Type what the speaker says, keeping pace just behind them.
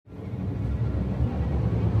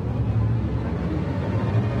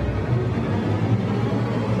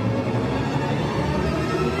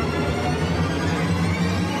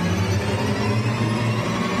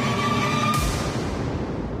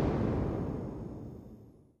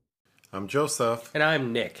I'm Joseph, And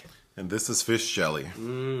I'm Nick. and this is Fish Jelly.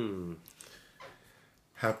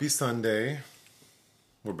 Happy Sunday.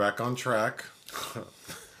 We're back on track.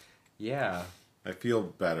 Yeah. I feel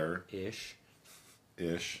better. Ish.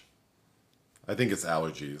 I think it's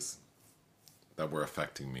allergies that were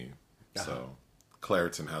affecting me. So,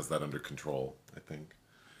 Claritin has that under control, I think.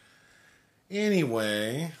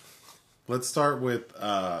 Anyway, let's start with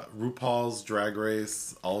RuPaul's Drag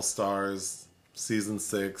Race All-Stars Season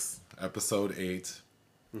 6, Episode 8,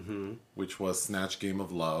 which was Snatch Game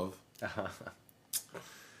of Love.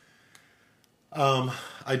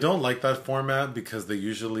 I don't like that format because they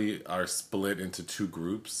usually are split into two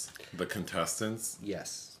groups, the contestants.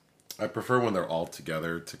 Yes. I prefer when they're all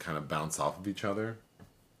together to kind of bounce off of each other.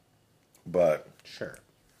 But Sure.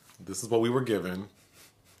 this is what we were given.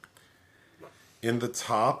 In the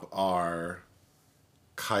top are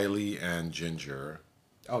Kylie and Ginger.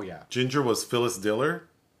 Oh, yeah. Ginger was Phyllis Diller,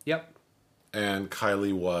 Yep. and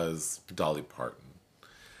Kylie was Dolly Parton.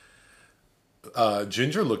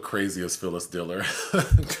 Ginger looked crazy as Phyllis Diller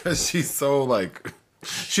because she's so like,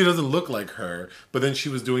 she doesn't look like her, but then she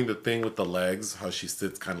was doing the thing with the legs, how she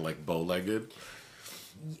sits kind of like bow-legged.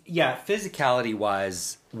 Yeah, physicality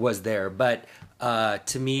was there, but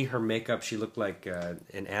to me, her makeup, she looked like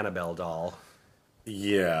an Annabelle doll.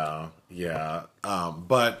 Yeah.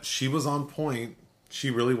 But she was on point. She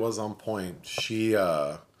really was on point. She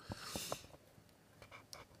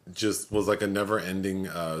just was like a never-ending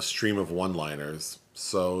stream of one-liners.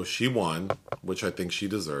 So she won, which I think she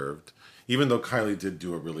deserved. Even though Kylie did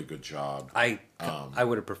do a really good job. I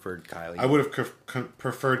would have preferred Kylie. I would have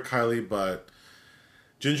preferred Kylie, but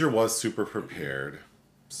Ginger was super prepared.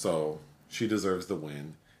 So she deserves the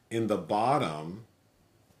win. In the bottom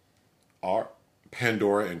are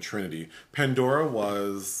Pandora and Trinity. Pandora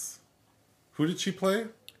was... Who did she play?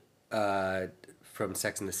 From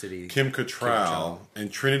Sex and the City. Kim Cattrall.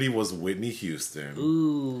 And Trinity was Whitney Houston.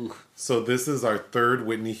 Ooh. So this is our third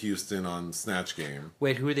Whitney Houston on Snatch Game.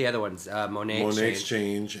 Wait, who are the other ones? Monet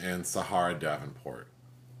Exchange and Sahara Davenport.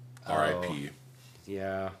 R.I.P.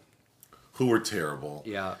 Yeah. Who were terrible.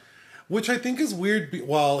 Yeah. Which I think is weird.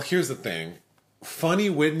 Well, here's the thing. Funny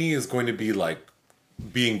Whitney is going to be like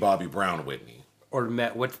being Bobby Brown Whitney. Or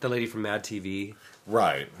what's the lady from Mad TV?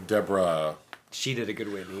 Right. Deborah. She did a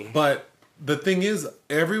good Whitney. But the thing is,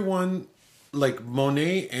 everyone, like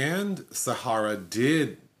Monet and Sahara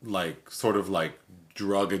did like sort of like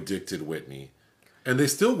drug addicted Whitney. And they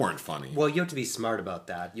still weren't funny. Well, you have to be smart about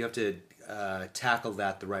that. You have to tackle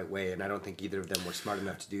that the right way, and I don't think either of them were smart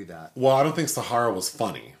enough to do that. Well, I don't think Sahara was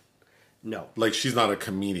funny. No. Like, she's not a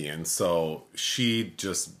comedian, so she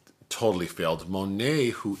just totally failed.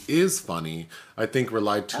 Monet, who is funny, I think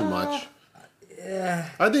relied too much.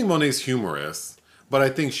 I think Monet's humorous, but I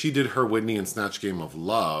think she did her Whitney in Snatch Game of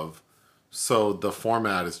Love, so the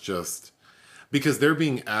format is just... Because they're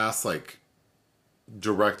being asked, like,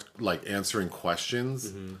 direct, like, answering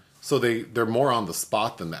questions, so they're more on the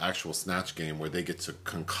spot than the actual Snatch Game, where they get to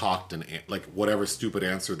concoct like, whatever stupid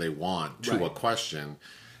answer they want to a question.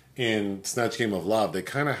 In Snatch Game of Love, they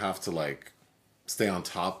kind of have to, like, stay on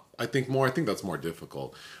top. I think that's more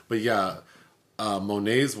difficult. But yeah,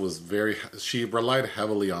 Monet's was she relied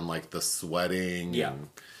heavily on, like, the sweating and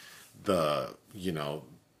the,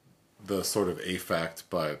 the sort of affect,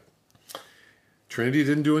 but Trinity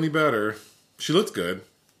didn't do any better. She looked good,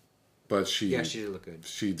 but she did look good.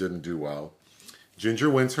 She didn't do well. Ginger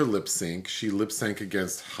wins her lip sync. She lip sync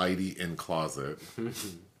against Heidi in Closet,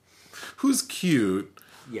 who's cute.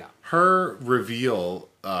 Yeah. Her reveal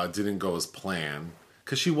didn't go as planned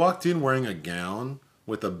because she walked in wearing a gown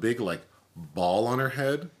with a big like ball on her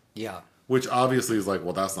head. Yeah. Which obviously is like,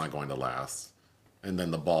 well, that's not going to last. And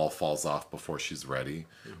then the ball falls off before she's ready,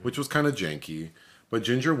 which was kind of janky. But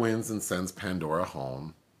Ginger wins and sends Pandora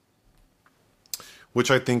home, which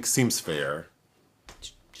I think seems fair.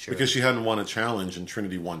 Sure. Because she hadn't won a challenge and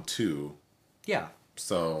Trinity won 2. Yeah.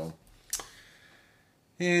 So,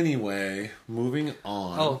 anyway, moving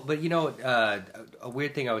on. Oh, but a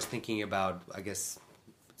weird thing I was thinking about, I guess,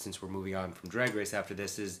 since we're moving on from Drag Race after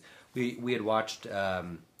this, is we had watched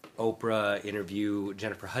Oprah interview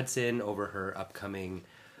Jennifer Hudson over her upcoming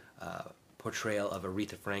portrayal of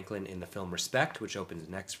Aretha Franklin in the film Respect, which opens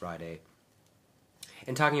next Friday.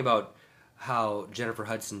 And talking about how Jennifer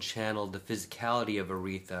Hudson channeled the physicality of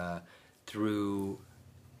Aretha through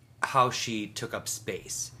how she took up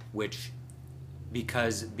space, which,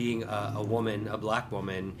 because being a woman, a black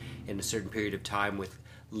woman, in a certain period of time with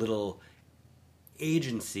little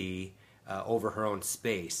agency over her own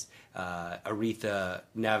space, Aretha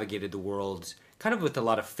navigated the world kind of with a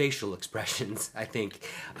lot of facial expressions, I think.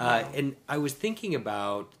 And I was thinking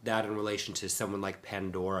about that in relation to someone like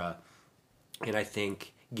Pandora. And I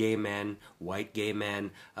think gay men, white gay men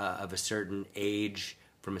of a certain age,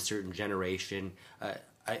 from a certain generation,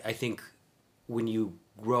 I think when you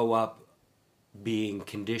grow up being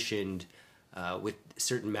conditioned with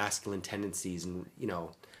certain masculine tendencies, and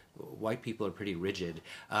white people are pretty rigid,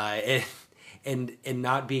 and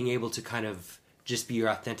not being able to kind of just be your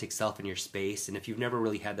authentic self in your space, and if you've never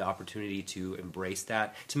really had the opportunity to embrace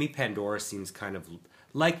that, to me Pandora seems kind of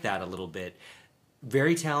like that a little bit.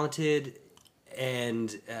 Very talented,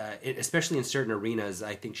 and especially in certain arenas,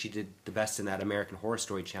 I think she did the best in that American Horror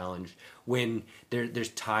Story Challenge, when there's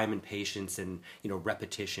time and patience and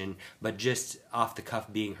repetition, but just off the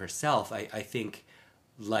cuff being herself. I think,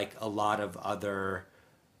 like a lot of other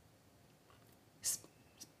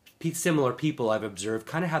similar people I've observed,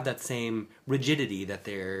 kind of have that same rigidity that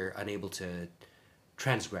they're unable to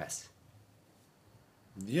transgress.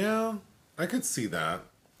 Yeah, I could see that.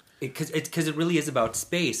 Because it really is about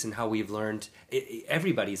space and how we've learned.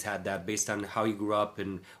 Everybody's had that based on how you grew up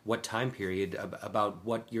and what time period, about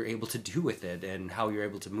what you're able to do with it and how you're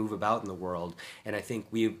able to move about in the world. And I think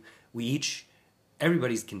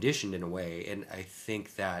everybody's conditioned in a way. And I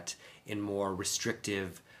think that in more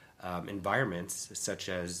restrictive environments, such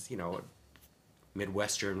as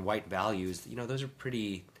Midwestern white values, those are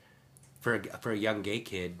pretty, for a young gay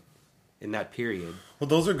kid in that period. Well,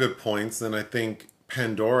 those are good points, and I think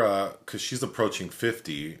Pandora, because she's approaching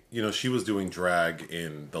 50, she was doing drag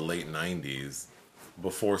in the late 90s,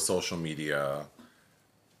 before social media.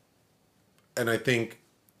 And I think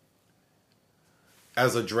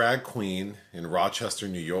as a drag queen in Rochester,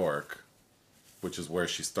 New York, which is where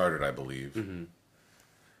she started, I believe, mm-hmm.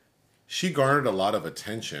 she garnered a lot of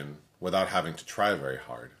attention without having to try very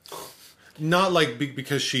hard. Not like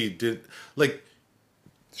because she did, like,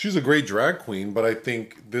 she's a great drag queen, but I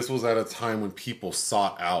think this was at a time when people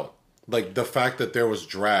sought out, like, the fact that there was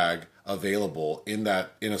drag available in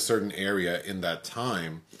a certain area in that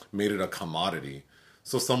time made it a commodity.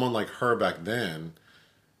 So someone like her back then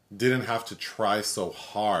didn't have to try so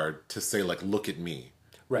hard to say, like, look at me.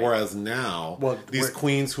 Right. Whereas now, these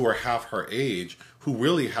queens who are half her age, who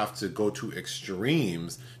really have to go to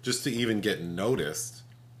extremes just to even get noticed.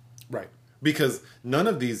 Right. Because none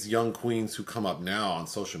of these young queens who come up now on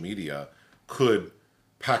social media could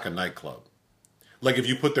pack a nightclub. Like, if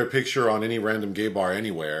you put their picture on any random gay bar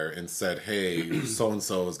anywhere and said, hey,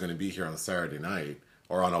 so-and-so is going to be here on a Saturday night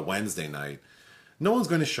or on a Wednesday night, no one's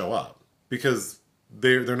going to show up because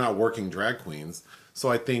they're not working drag queens. So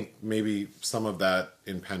I think maybe some of that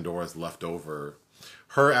in Pandora's left over.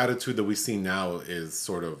 Her attitude that we see now is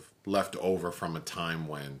sort of left over from a time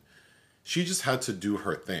when she just had to do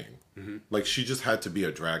her thing. Mm-hmm. Like, she just had to be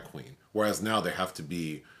a drag queen. Whereas now they have to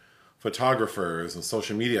be photographers and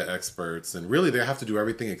social media experts, and really they have to do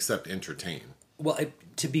everything except entertain. Well,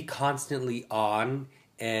 to be constantly on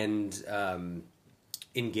and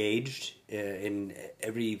engaged in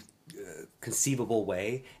every conceivable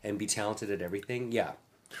way and be talented at everything, yeah.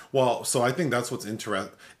 Well, so I think that's what's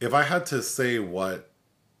interesting. If I had to say what,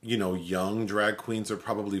 young drag queens are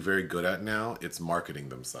probably very good at now, it's marketing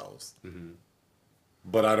themselves. Mm-hmm.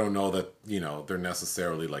 But I don't know that, they're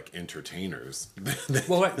necessarily like entertainers.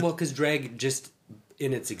 Well, because drag just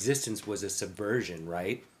in its existence was a subversion,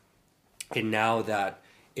 right? And now that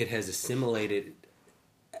it has assimilated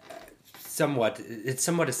it's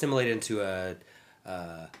somewhat assimilated into a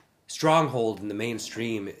stronghold in the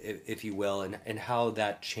mainstream, if you will, and how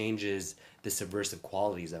that changes the subversive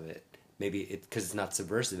qualities of it. Maybe because it's not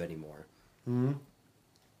subversive anymore. Mm-hmm.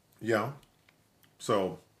 Yeah.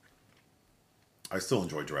 So I still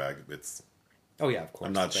enjoy drag. Oh yeah, of course.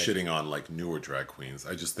 I'm not shitting on like newer drag queens.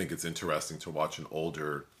 I just think it's interesting to watch an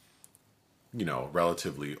older,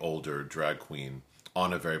 relatively older drag queen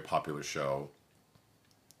on a very popular show.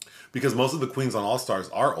 Because most of the queens on All Stars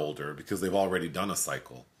are older because they've already done a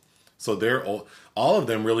cycle. So they're all of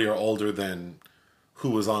them really are older than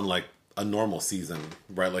who was on like a normal season,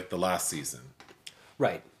 right? Like the last season.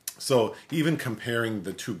 Right. So even comparing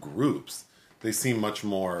the two groups, they seem much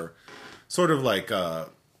more sort of like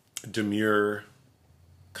demure,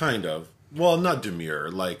 kind of. Well, not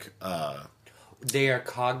demure, like... they are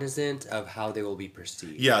cognizant of how they will be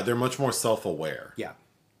perceived. Yeah, they're much more self-aware. Yeah.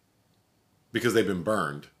 Because they've been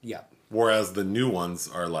burned. Yeah. Whereas the new ones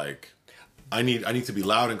are like... I need to be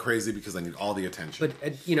loud and crazy because I need all the attention. But,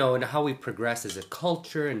 and how we progress as a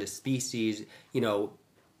culture and a species,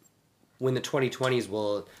 when the 2020s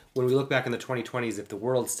when we look back in the 2020s, if the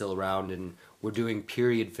world's still around and we're doing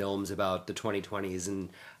period films about the 2020s and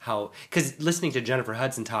how, because listening to Jennifer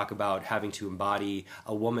Hudson talk about having to embody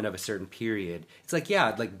a woman of a certain period, it's like,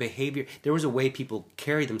 yeah, like behavior, there was a way people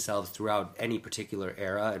carry themselves throughout any particular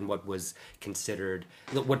era and what was considered,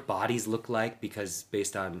 what bodies look like, because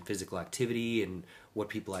based on physical activity and what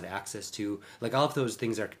people had access to, like all of those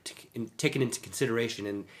things are taken into consideration.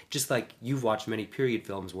 And just like you've watched many period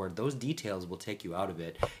films where those details will take you out of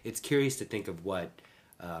it, it's curious to think of what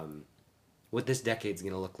this decade's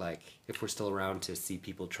going to look like if we're still around to see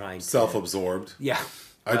people trying to... Self-absorbed. Yeah.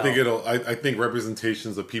 I think I think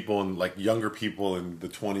representations of people and like younger people in the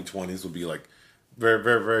 2020s will be like very,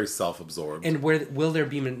 very, very self-absorbed. And where will there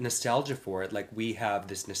be nostalgia for it? Like we have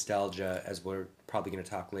this nostalgia, as we're probably going to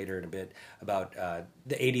talk later in a bit, about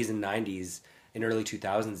the 80s and 90s and early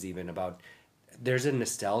 2000s even, about there's a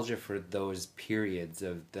nostalgia for those periods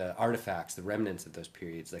of the artifacts, the remnants of those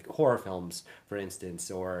periods, like horror films, for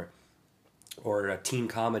instance, or teen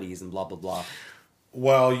comedies and blah, blah, blah.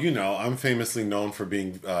 Well, I'm famously known for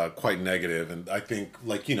being quite negative, and I think,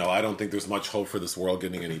 I don't think there's much hope for this world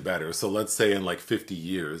getting any better. So let's say in 50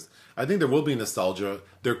 years, I think there will be nostalgia.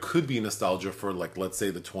 There could be nostalgia for, let's say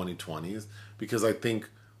the 2020s, because I think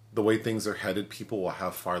the way things are headed, people will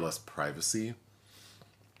have far less privacy.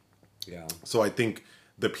 Yeah. So I think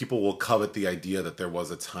the people will covet the idea that there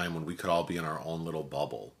was a time when we could all be in our own little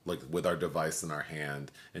bubble, like with our device in our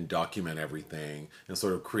hand, and document everything and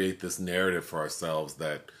sort of create this narrative for ourselves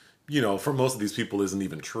that, for most of these people isn't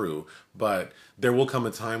even true. But there will come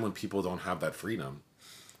a time when people don't have that freedom,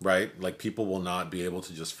 right? Like people will not be able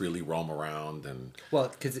to just freely roam around. And well,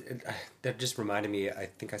 because that just reminded me, I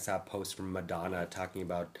think I saw a post from Madonna talking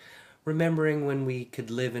about remembering when we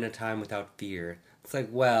could live in a time without fear. It's like,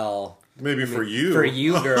 well... Maybe for you. For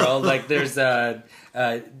you, girl. Like, there's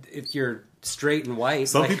if you're straight and white.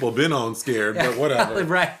 Some people have been on scared, but whatever.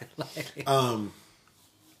 Right.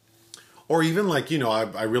 Or even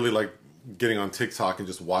I really like getting on TikTok and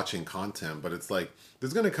just watching content, but it's like,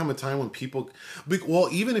 there's going to come a time when people, well,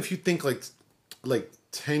 even if you think like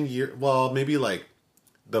 10 years, well, maybe like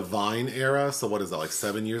the Vine era. So what is that, like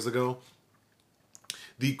 7 years ago?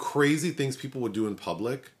 The crazy things people would do in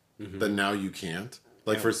public that now you can't.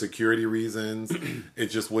 Like, for security reasons, it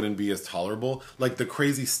just wouldn't be as tolerable. Like, the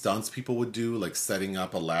crazy stunts people would do, like setting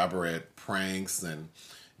up elaborate pranks, and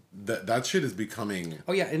that shit is becoming...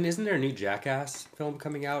 Oh, yeah, and isn't there a new Jackass film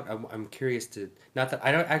coming out? I'm curious to... Not that...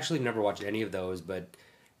 I don't actually never watched any of those, but,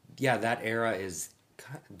 yeah, that era is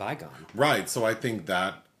bygone. Right, so I think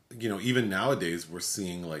that, even nowadays, we're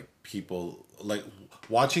seeing, like, people... Like,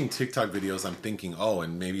 watching TikTok videos, I'm thinking, oh,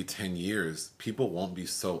 in maybe 10 years, people won't be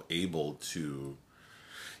so able to...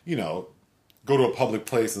 go to a public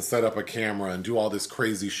place and set up a camera and do all this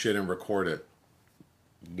crazy shit and record it.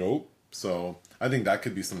 Nope. So I think that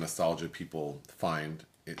could be some nostalgia people find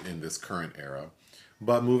in this current era.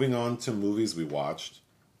 But moving on to movies we watched,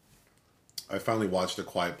 I finally watched A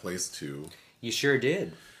Quiet Place 2. You sure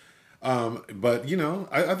did. But,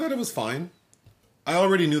 I thought it was fine. I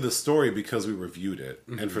already knew the story because we reviewed it.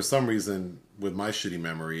 Mm-hmm. And for some reason, with my shitty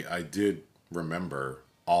memory, I did remember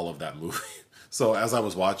all of that movie. So as I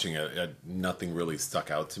was watching it, nothing really stuck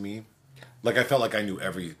out to me. Like, I felt like I knew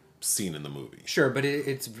every scene in the movie. Sure, but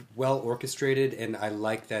it's well orchestrated, and I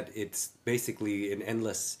like that it's basically an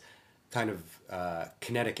endless kind of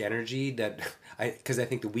kinetic energy that... Because I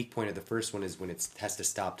think the weak point of the first one is when it has to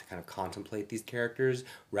stop to kind of contemplate these characters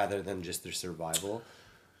rather than just their survival.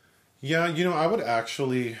 Yeah, I would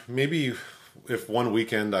actually... Maybe if one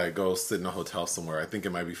weekend I go sit in a hotel somewhere, I think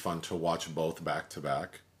it might be fun to watch both back to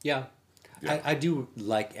back. Yeah. I do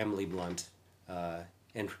like Emily Blunt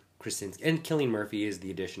and Krasinski, and Cillian Murphy is the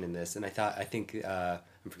addition in this. And I think I'm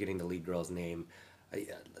forgetting the lead girl's name. I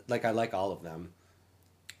like all of them.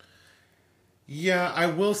 Yeah, I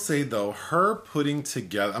will say though, her putting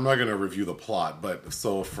together. I'm not going to review the plot, but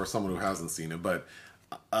so for someone who hasn't seen it, but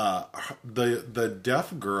the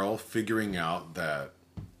deaf girl figuring out that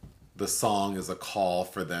the song is a call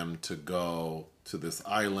for them to go to this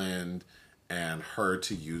island, and her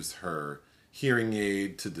to use her hearing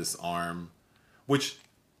aid to disarm, which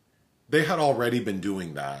they had already been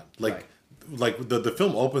doing that. Like the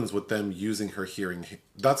film opens with them using her hearing.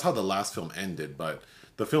 That's how the last film ended, but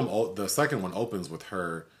the second one opens with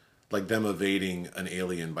her, like them evading an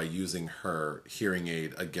alien by using her hearing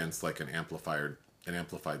aid against like an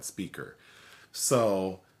amplified speaker.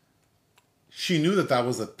 So she knew that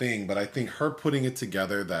was a thing, but I think her putting it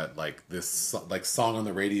together that like this like song on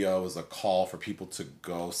the radio is a call for people to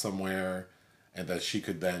go somewhere, and that she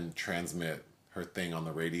could then transmit her thing on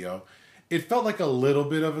the radio. It felt like a little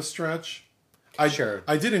bit of a stretch. I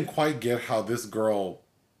didn't quite get how this girl...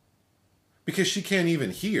 because she can't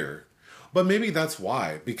even hear. But maybe that's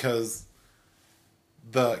why, because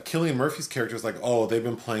the Cillian Murphy's character is like, oh, they've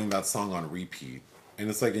been playing that song on repeat. And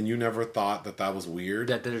it's like, and you never thought that that was weird?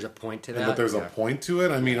 That there's a point to that? And that there's a point to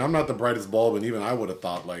it? I mean, I'm not the brightest bulb, and even I would have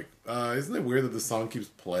thought, like, isn't it weird that the song keeps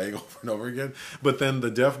playing over and over again? But then the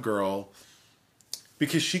deaf girl,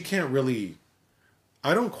 because she can't really...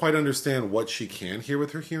 I don't quite understand what she can hear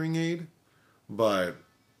with her hearing aid, but...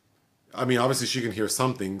 I mean, obviously she can hear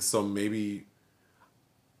something, so maybe...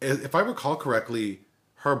 If I recall correctly,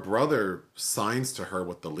 her brother signs to her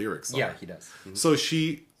what the lyrics are. Yeah, he does.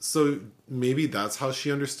 Mm-hmm. So maybe that's how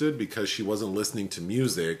she understood, because she wasn't listening to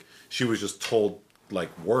music. She was just told, like,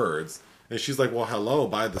 words. And she's like, well, hello,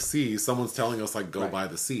 by the sea. Someone's telling us, like, go by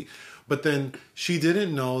the sea. But then she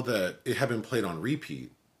didn't know that it had been played on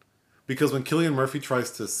repeat. Because when Cillian Murphy tries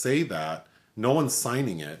to say that, no one's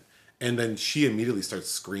signing it. And then she immediately starts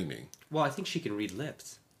screaming. Well, I think she can read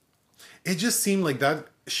lips. It just seemed like that.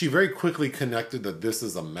 She very quickly connected that this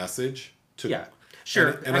is a message to. Yeah,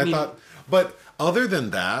 sure. And I thought, but other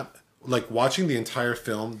than that, like watching the entire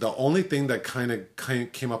film, the only thing that kind of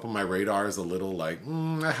came up on my radar is a little like,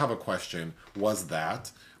 I have a question. Was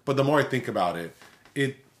that? But the more I think about it,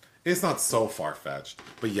 it's not so far fetched.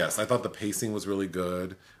 But yes, I thought the pacing was really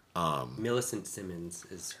good. Millicent Simmons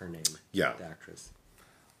is her name. Yeah, the actress.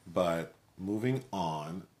 But moving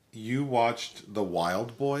on, you watched The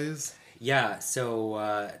Wild Boys. Yeah, so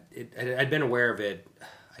I'd been aware of it.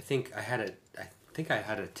 I think I had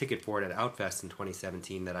a ticket for it at Outfest in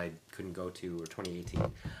 2017 that I couldn't go to, or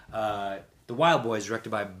 2018. The Wild Boys, directed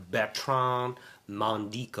by Bertrand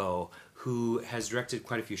Mandico, who has directed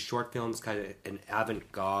quite a few short films, kind of an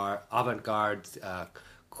avant-garde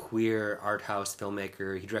queer art house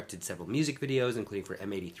filmmaker. He directed several music videos, including for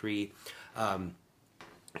M83.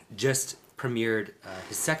 Just premiered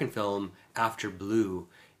his second film, After Blue,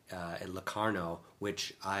 at Locarno,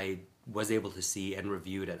 which I was able to see and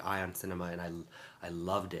reviewed at Ion Cinema, and I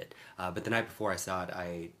loved it. But the night before I saw it,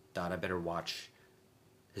 I thought I better watch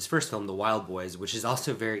his first film, The Wild Boys, which is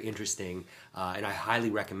also very interesting, and I highly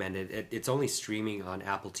recommend it. It's only streaming on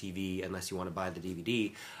Apple TV unless you want to buy the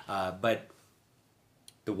DVD, but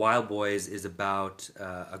The Wild Boys is about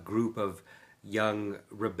a group of young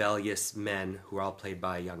rebellious men who are all played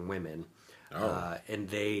by young women, and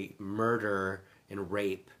they murder and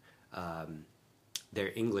rape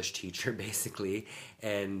their English teacher, basically,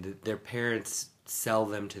 and their parents sell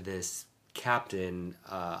them to this captain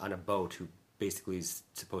on a boat who basically is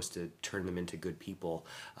supposed to turn them into good people.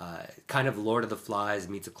 Kind of Lord of the Flies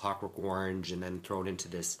meets A Clockwork Orange, and then thrown into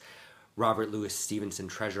this Robert Louis Stevenson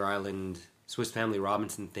Treasure Island, Swiss Family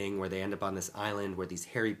Robinson thing, where they end up on this island where these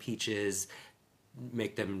hairy peaches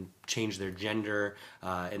make them change their gender,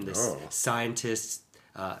 and this scientist,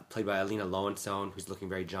 played by Alina Lowenstone, who's looking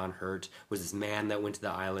very John Hurt, was this man that went to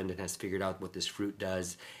the island and has figured out what this fruit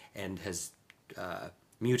does, and has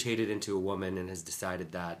mutated into a woman, and has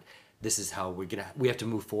decided that this is how we have to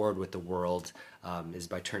move forward with the world, is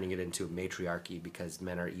by turning it into a matriarchy, because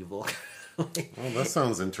men are evil. Oh, that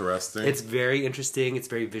sounds interesting. It's very interesting. It's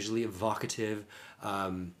very visually evocative.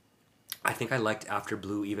 I think I liked After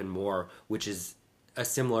Blue even more, which is a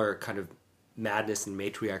similar kind of madness and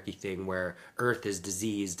matriarchy thing, where Earth is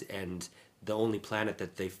diseased, and the only planet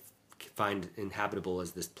that they find inhabitable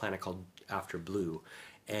is this planet called After Blue,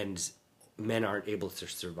 and men aren't able to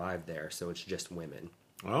survive there, so it's just women.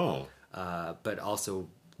 But also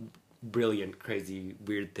brilliant, crazy,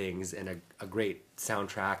 weird things, and a great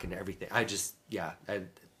soundtrack and everything.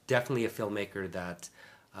 Definitely a filmmaker that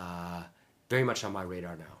very much on my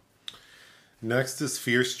radar now. Next is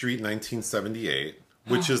Fear Street 1978,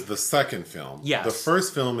 which is the second film. Yes. The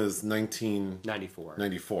first film is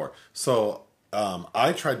 1994. So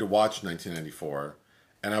I tried to watch 1994,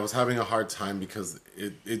 and I was having a hard time because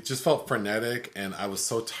it just felt frenetic, and I was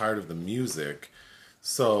so tired of the music.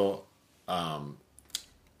 So I'm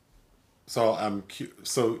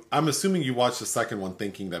assuming you watched the second one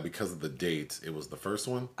thinking that because of the date, it was the first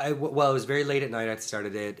one? It was very late at night I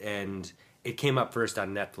started it, and it came up first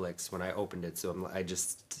on Netflix when I opened it, so I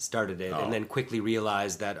just started it, and then quickly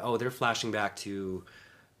realized that, they're flashing back to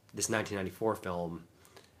this 1994 film.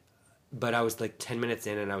 But I was like 10 minutes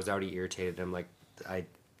in, and I was already irritated. I'm like, I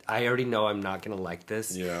already know I'm not going to like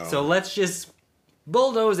this. Yeah. So let's just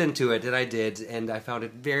bulldoze into it, and I did, and I found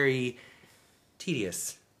it very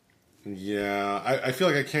tedious. Yeah, I feel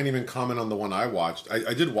like I can't even comment on the one I watched.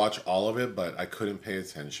 I did watch all of it, but I couldn't pay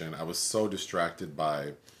attention. I was so distracted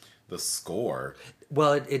by the score.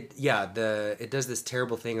 Well, it does this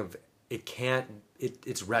terrible thing of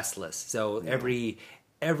it's restless. So every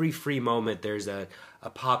every free moment there's a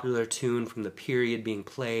popular tune from the period being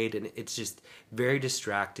played, and it's just very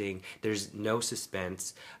distracting. There's no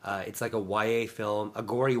suspense. It's like a YA film, a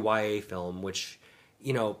gory YA film, which,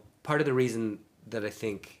 you know, part of the reason that I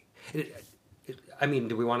think... I mean,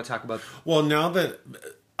 do we want to talk about... Well, now that...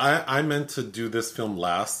 I meant to do this film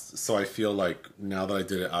last, so I feel like now that I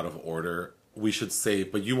did it out of order, we should say...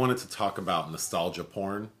 But you wanted to talk about nostalgia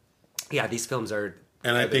porn. Yeah, these films are...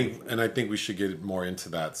 And I think we should get more into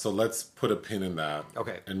that. So let's put a pin in that.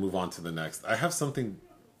 Okay. And move on to the next. I have something.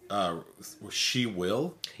 She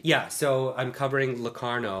Will. Yeah. So I'm covering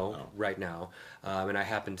Locarno right now, and I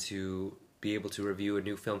happen to be able to review a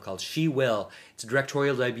new film called She Will. It's a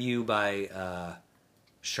directorial debut by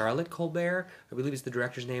Charlotte Colbert, I believe is the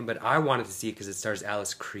director's name. But I wanted to see it because it stars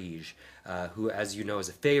Alice Krige, who, as you know, is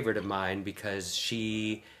a favorite of mine because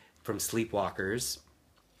she from Sleepwalkers.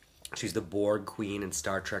 She's the Borg Queen in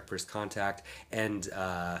Star Trek First Contact, and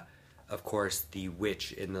of course the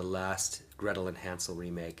witch in the last Gretel and Hansel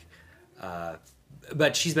remake.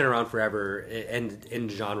 But she's been around forever and in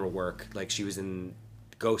genre work. Like she was in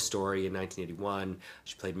Ghost Story in 1981.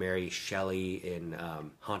 She played Mary Shelley in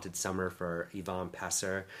Haunted Summer for Yvonne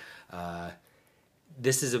Passer.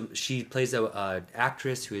 She plays a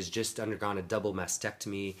actress who has just undergone a double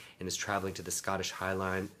mastectomy and is traveling to the Scottish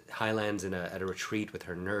Highlands at a retreat with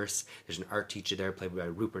her nurse. There's an art teacher there played by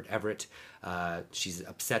Rupert Everett. She's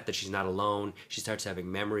upset that she's not alone. She starts having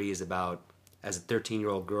memories about, as a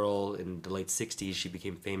 13-year-old girl in the late 60s, she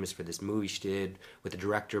became famous for this movie she did with a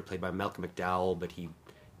director played by Malcolm McDowell, but he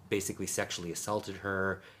basically sexually assaulted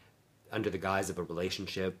her under the guise of a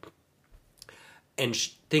relationship. And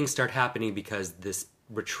things start happening because this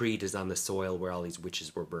retreat is on the soil where all these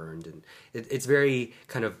witches were burned. And it's very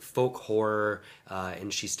kind of folk horror,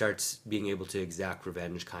 and she starts being able to exact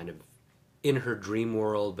revenge kind of in her dream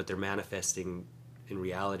world, but they're manifesting in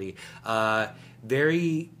reality.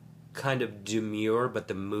 Very kind of demure, but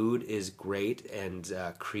the mood is great, and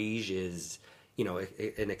Krige is, you know,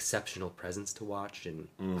 an exceptional presence to watch, and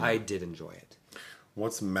I did enjoy it.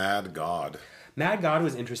 What's Mad God? Mad God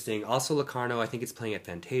was interesting. Also Locarno, I think it's playing at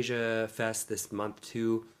Fantasia Fest this month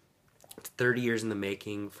too. It's 30 years in the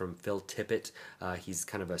making from Phil Tippett. He's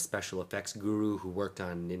kind of a special effects guru who worked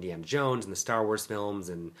on Indiana Jones and the Star Wars films,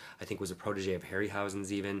 and I think was a protege of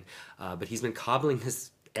Harryhausen's even. But he's been cobbling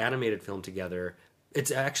this animated film together. It's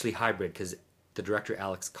actually hybrid because the director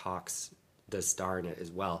Alex Cox does star in it as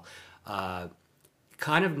well.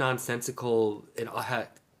 Kind of nonsensical.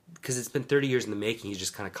 Because it's been 30 years in the making, he's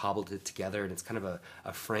just kind of cobbled it together, and it's kind of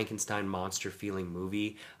a Frankenstein monster-feeling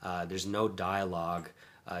movie. There's no dialogue,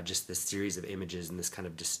 just this series of images in this kind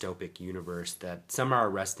of dystopic universe that some are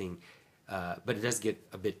arresting, but it does get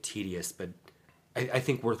a bit tedious, but I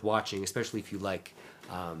think worth watching, especially if you like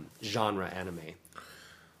genre anime.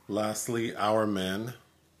 Lastly, Our Men.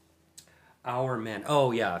 Our Men.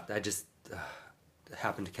 Oh, yeah, I just...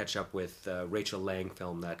 happened to catch up with Rachel Lang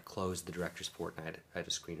film that closed the director's fortnight. I had a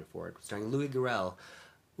screener for it, starring Louis Garrel,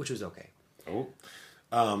 which was okay. Oh.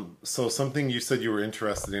 So something you said you were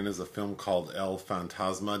interested in is a film called El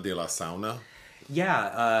Fantasma de la Sauna.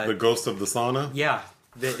 Yeah. The Ghost of the Sauna? Yeah.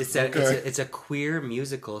 It's a queer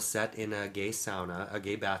musical set in a gay sauna, a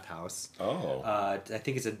gay bathhouse. Oh. I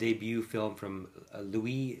think it's a debut film from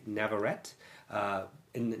Louis Navarrete.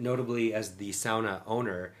 And notably, as the sauna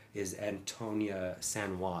owner is Antonia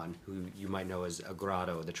San Juan, who you might know as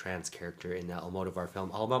Agrado, the trans character in the Almodovar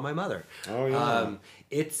film All About My Mother. Oh, yeah.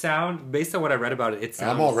 It sounds, based on what I read about it,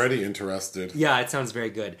 I'm already interested. Yeah, it sounds very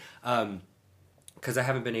good. Because I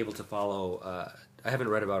haven't been able to follow, I haven't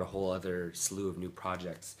read about a whole other slew of new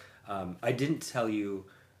projects. I didn't tell you,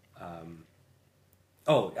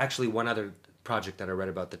 actually one other project that I read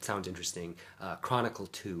about that sounds interesting, Chronicle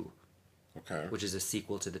 2. Okay. Which is a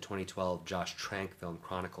sequel to the 2012 Josh Trank film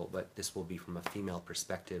Chronicle, but this will be from a female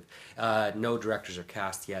perspective. No directors are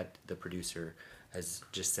cast yet. The producer has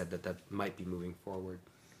just said that might be moving forward.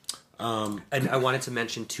 And I wanted to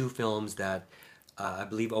mention two films that I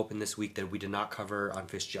believe opened this week that we did not cover on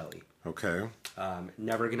Fish Jelly. Okay.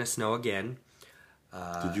 Never Gonna Snow Again.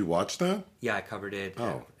 Did you watch that? Yeah, I covered it.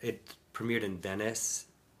 Oh. It premiered in Venice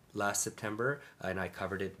last September, and I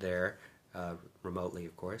covered it there. Remotely,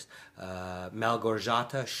 of course.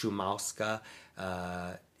 Małgorzata Szumowska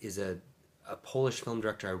is a Polish film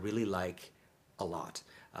director I really like a lot.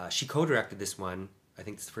 She co-directed this one. I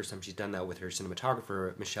think it's the first time she's done that with her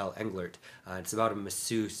cinematographer, Michelle Englert. It's about a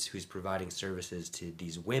masseuse who's providing services to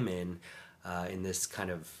these women in this kind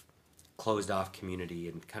of closed-off community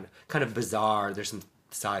and kind of bizarre. There's some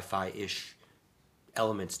sci-fi-ish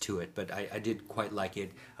elements to it, but I did quite like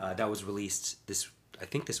it. That was released this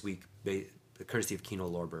week, courtesy of Kino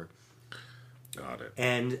Lorber. Got it.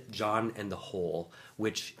 And John and the Hole,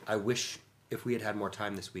 which I wish if we had had more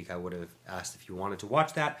time this week, I would have asked if you wanted to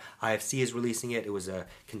watch that. IFC is releasing it. It was a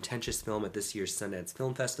contentious film at this year's Sundance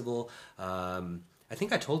Film Festival. I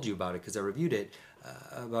think I told you about it because I reviewed it,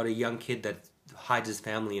 about a young kid that hides his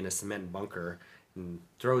family in a cement bunker and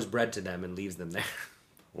throws bread to them and leaves them there.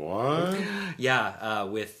 What? Yeah,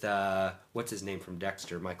 with, what's his name from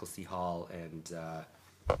Dexter, Michael C. Hall, and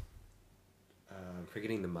I'm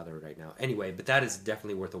forgetting the mother right now. Anyway, but that is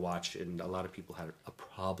definitely worth a watch, and a lot of people had a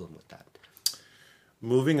problem with that.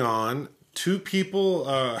 Moving on, 2 people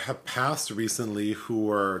have passed recently who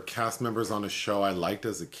were cast members on a show I liked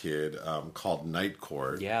as a kid called Night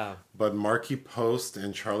Court. Yeah. But Marky Post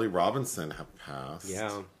and Charlie Robinson have passed.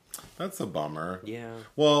 Yeah. That's a bummer. Yeah.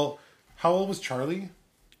 Well, how old was Charlie?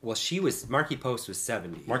 Well, Marky Post was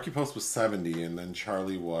 70. Marky Post was 70, and then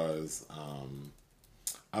Charlie was,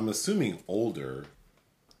 I'm assuming older.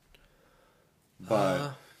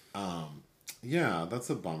 But, yeah, that's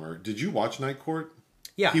a bummer. Did you watch Night Court?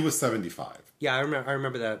 Yeah. He was 75. Yeah, I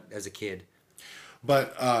remember that as a kid.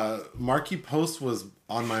 But Marky Post was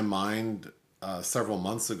on my mind several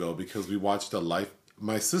months ago because we watched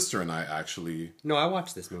my sister and I actually... No, I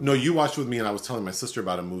watched this movie. No, you watched with me, and I was telling my sister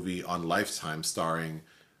about a movie on Lifetime starring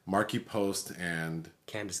Marky Post and...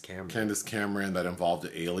 Candace Cameron that involved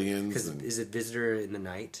aliens. Is it Visitor in the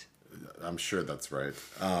Night? I'm sure that's right.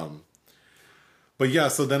 But yeah,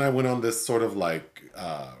 so then I went on this sort of like...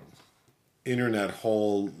 internet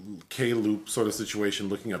whole K-loop sort of situation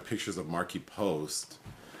looking at pictures of Marky Post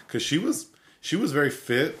because she was very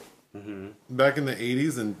fit back in the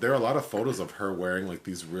 80s, and there are a lot of photos of her wearing like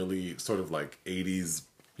these really sort of like 80s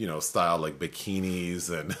style like bikinis,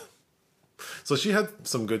 and so she had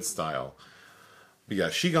some good style. But yeah,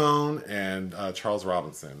 she gone, and Charles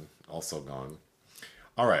Robinson also gone.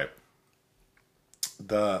 All right,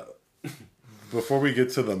 before we get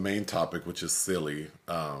to the main topic, which is silly,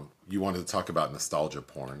 you wanted to talk about nostalgia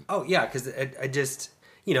porn. Oh, yeah, because I just,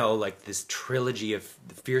 like this trilogy of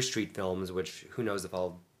the Fear Street films, which who knows if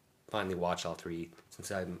I'll finally watch all 3,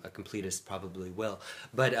 since I'm a completist, probably will.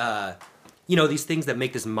 But, these things that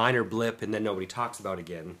make this minor blip and then nobody talks about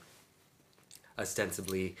again,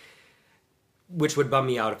 ostensibly, which would bum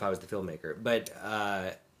me out if I was the filmmaker. But,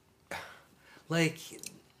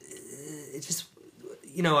 it just...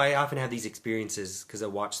 I often have these experiences because I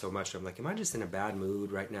watch so much. I'm like, am I just in a bad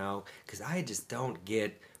mood right now? Because I just don't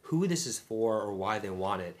get who this is for or why they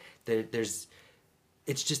want it.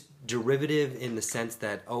 It's just derivative in the sense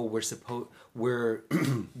that, we're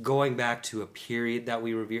going back to a period that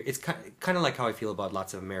we revere. It's kind of like how I feel about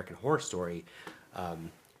lots of American Horror Story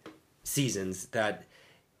seasons, that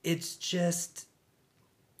it's just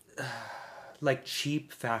like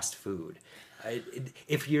cheap fast food.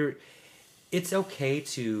 It's okay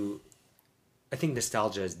to... I think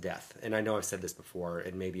nostalgia is death. And I know I've said this before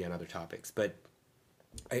and maybe on other topics. But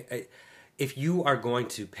if you are going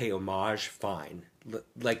to pay homage, fine.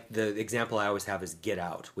 Like the example I always have is Get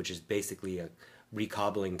Out, which is basically a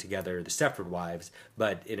recobbling together the Stepford Wives,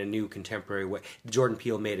 but in a new contemporary way. Jordan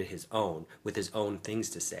Peele made it his own, with his own things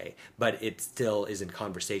to say. But it still is in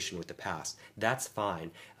conversation with the past. That's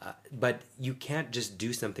fine. But you can't just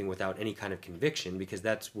do something without any kind of conviction, because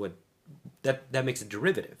that's what... That makes it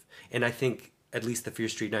derivative. And I think at least the Fear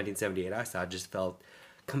Street 1978 I saw just felt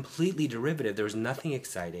completely derivative. There was nothing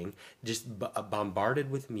exciting, just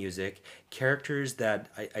bombarded with music, characters that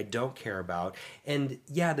I don't care about. And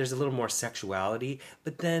yeah, there's a little more sexuality,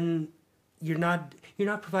 but then you're not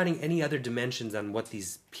providing any other dimensions on what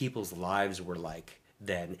these people's lives were like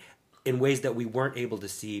then, in ways that we weren't able to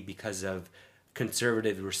see because of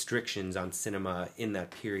conservative restrictions on cinema in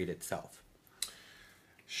that period itself.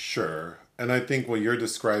 Sure. And I think what you're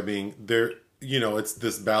describing there, it's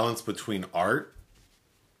this balance between art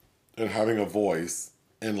and having a voice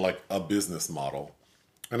and like a business model.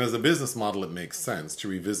 And as a business model, it makes sense to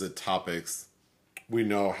revisit topics we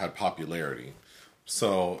know had popularity.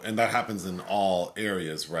 So, and that happens in all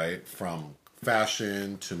areas, right? From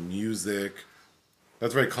fashion to music.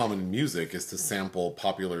 That's very common in music, is to sample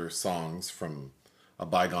popular songs from a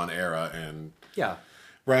bygone era and... Yeah.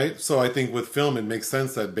 Right? So I think with film, it makes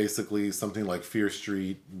sense that basically something like the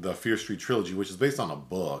Fear Street trilogy, which is based on a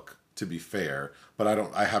book, to be fair, but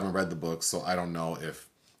I haven't read the book, so I don't know if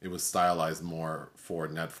it was stylized more for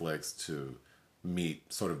Netflix to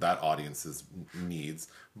meet sort of that audience's needs.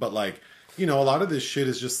 But like, a lot of this shit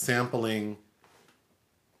is just sampling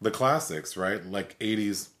the classics, right? Like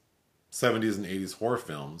 70s and 80s horror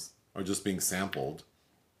films are just being sampled.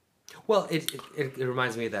 Well, it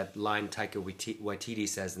reminds me of that line Taika Waititi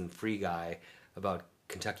says in Free Guy about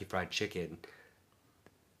Kentucky Fried Chicken.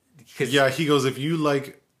 Yeah, he goes, if you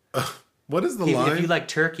like, what is the line? If you like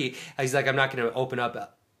turkey, he's like, I'm not going to open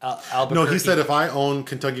up Albuquerque. No, he said, if I own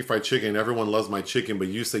Kentucky Fried Chicken, everyone loves my chicken, but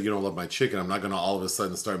you say you don't love my chicken, I'm not going to all of a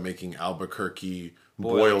sudden start making Albuquerque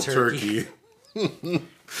boiled turkey.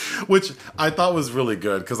 Which I thought was really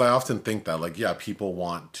good, because I often think that, like, yeah, people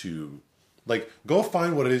want to, like, go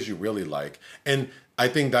find what it is you really like. And I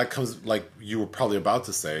think that comes, like you were probably about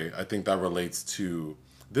to say, I think that relates to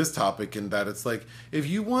this topic, in that it's like, if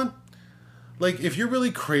you want, like, if you're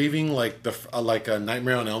really craving like like a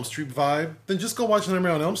Nightmare on Elm Street vibe, then just go watch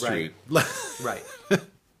Nightmare on Elm Street. Right.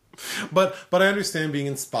 But I understand being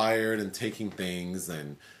inspired and taking things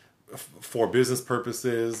and for business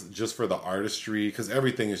purposes, just for the artistry, because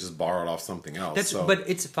everything is just borrowed off something else. But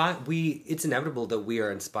it's fine. It's inevitable that we are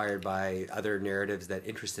inspired by other narratives that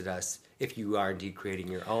interested us. If you are indeed creating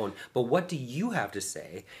your own, but what do you have to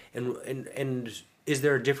say? And is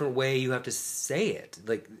there a different way you have to say it?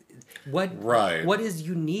 Like, what is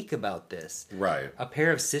unique about this? Right. A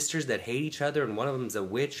pair of sisters that hate each other, and one of them's a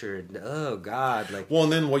witch, or oh god, like. Well,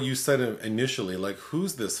 and then what you said initially, like,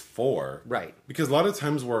 who's this for? Right. Because a lot of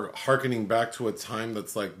times we're hearkening back to a time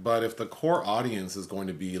that's like, but if the core audience is going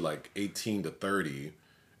to be like 18 to 30,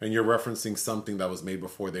 and you're referencing something that was made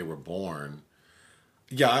before they were born.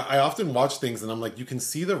 Yeah, I often watch things and I'm like, you can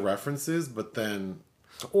see the references, but then.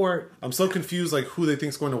 Or I'm so confused, like, who they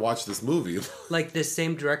think's going to watch this movie. Like, the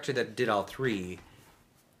same director that did all three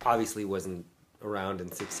obviously wasn't around in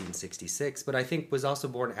 1666, but I think was also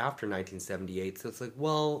born after 1978. So it's like,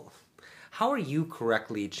 well, how are you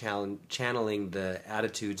correctly channeling the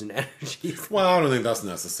attitudes and energies? Well, I don't think that's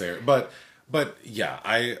necessary. But yeah,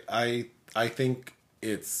 I think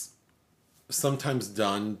it's sometimes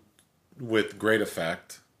done with great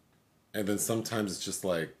effect, and then sometimes it's just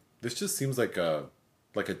like, this just seems like a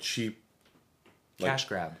cheap, like,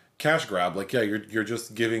 cash grab. Like, yeah, you're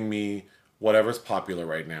just giving me whatever's popular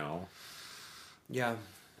right now. Yeah.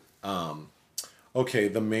 Okay,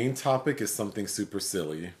 the main topic is something super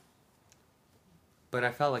silly. But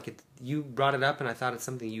I felt like you brought it up, and I thought it's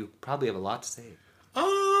something you probably have a lot to say.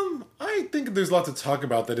 I think there's a lot to talk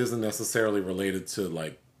about that isn't necessarily related to,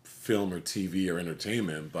 like, film or TV or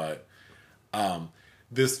entertainment, but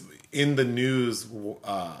this in the news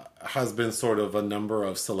has been sort of a number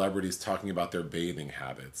of celebrities talking about their bathing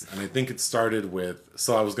habits. And I think it started with,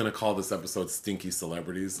 so I was going to call this episode Stinky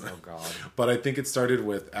Celebrities. Oh, God. But I think it started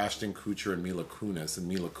with Ashton Kutcher and Mila Kunis. And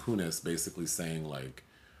Mila Kunis basically saying, like,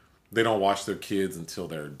 they don't wash their kids until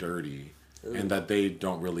they're dirty. Ooh. And that they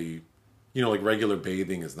don't really, you know, like, regular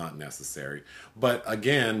bathing is not necessary. But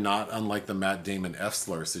again, not unlike the Matt Damon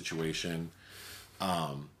F-slur situation,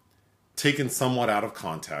 taken somewhat out of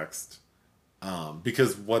context.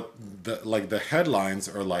 Because what the headlines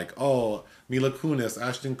are like, oh, Mila Kunis,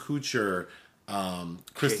 Ashton Kutcher,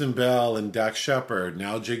 Kristen Bell, and Dax Shepard,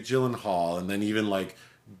 now Jake Gyllenhaal, and then even like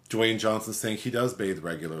Dwayne Johnson saying he does bathe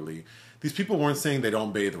regularly. These people weren't saying they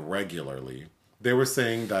don't bathe regularly. They were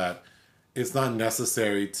saying that it's not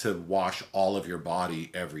necessary to wash all of your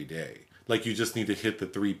body every day. Like, you just need to hit the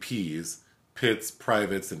 3 Ps, pits,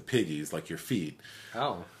 privates, and piggies, like your feet.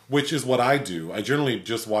 Oh. Which is what I do. I generally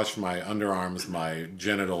just wash my underarms, my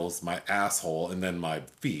genitals, my asshole, and then my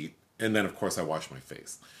feet. And then, of course, I wash my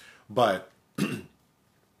face. But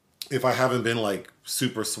if I haven't been, like,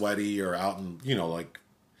 super sweaty or out in, you know, like,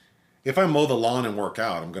 if I mow the lawn and work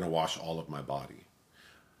out, I'm going to wash all of my body.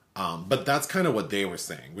 But that's kind of what they were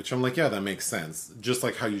saying, which I'm like, yeah, that makes sense. Just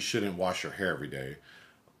like how you shouldn't wash your hair every day,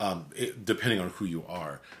 depending on who you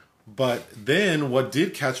are. But then what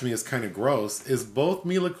did catch me as kind of gross is both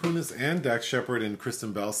Mila Kunis and Dax Shepard and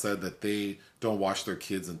Kristen Bell said that they don't wash their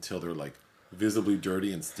kids until they're, like, visibly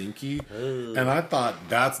dirty and stinky. And I thought,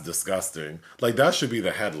 that's disgusting. Like, that should be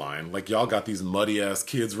the headline. Like, y'all got these muddy ass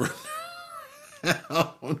kids running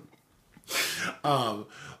around.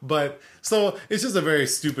 But so it's just a very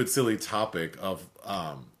stupid, silly topic of,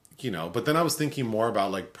 you know, but then I was thinking more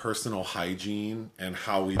about, like, personal hygiene and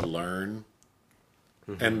how we learn.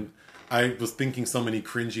 Mm-hmm. And I was thinking so many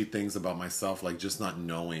cringy things about myself, like just not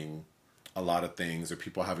knowing a lot of things or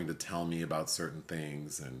people having to tell me about certain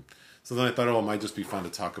things. And so then I thought, oh, it might just be fun to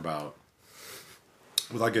talk about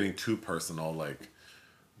without getting too personal. Like,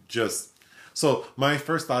 just, so my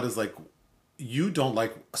first thought is, like, you don't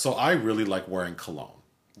like, so I really like wearing cologne.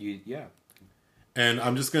 Yeah. And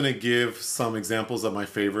I'm just going to give some examples of my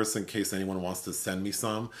favorites in case anyone wants to send me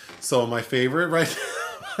some. So my favorite right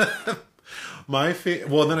now,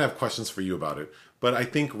 well, then I have questions for you about it. But I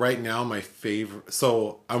think right now my favorite,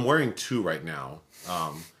 so I'm wearing 2 right now.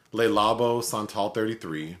 Le Labo Santal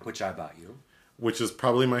 33. Which I bought you. Which is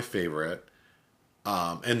probably my favorite.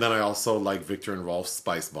 And then I also like Victor and Rolf's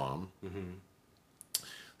Spice Bomb.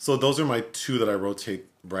 So those are my two that I rotate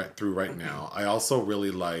right through right now. I also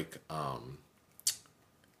really like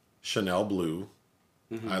Chanel Blue.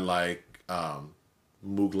 I like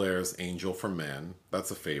Mugler's Angel for Men.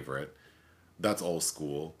 That's a favorite. That's old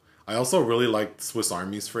school. I also really like Swiss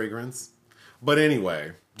Army's fragrance. But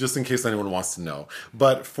anyway, just in case anyone wants to know.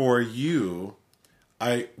 But for you,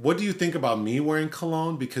 what do you think about me wearing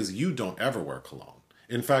cologne? Because you don't ever wear cologne.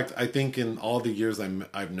 In fact, I think in all the years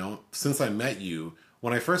I've known, since I met you,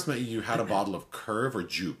 when I first met you, you had a bottle of Curve or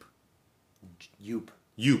Jupe? Yoop.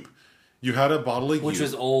 Yoop. You had a bottle of Which Yoop.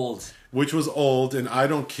 was old. Which was old, and I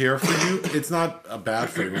don't care for you. It's not a bad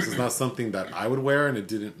fragrance. It's not something that I would wear, and it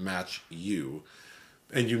didn't match you.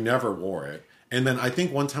 And you never wore it. And then I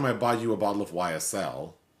think one time I bought you a bottle of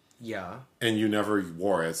YSL. Yeah. And you never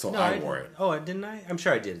wore it, so No, I wore it. Oh, didn't I? I'm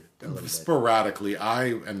sure I did a little bit. Sporadically, I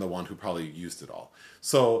am the one who probably used it all.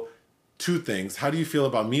 So, two things. How do you feel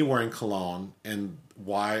about me wearing cologne, and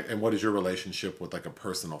why, and what is your relationship with like a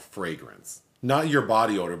personal fragrance? Not your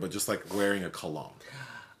body odor, but just like wearing a cologne.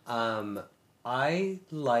 I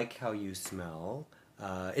like how you smell.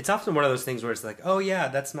 It's often one of those things where it's like, oh yeah,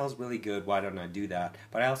 that smells really good. Why don't I do that?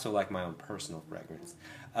 But I also like my own personal fragrance.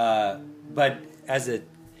 But as a,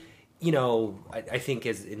 I think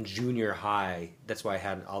as in junior high, that's why I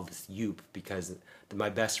had all this Yoop, because my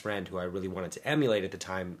best friend who I really wanted to emulate at the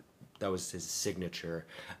time, that was his signature.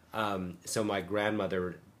 So my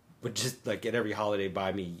grandmother would just like at every holiday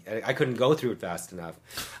buy me. I couldn't go through it fast enough,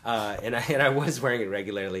 and I was wearing it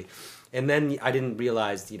regularly, and then I didn't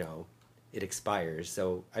realize it expires.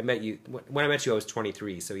 So I met you when I met you. I was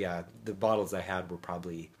 23. So yeah, the bottles I had were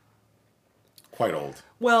probably quite old.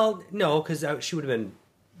 Well, no, because she would have been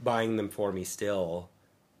buying them for me still.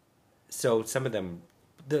 So some of them,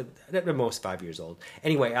 they're most 5 years old.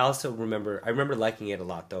 Anyway, I remember liking it a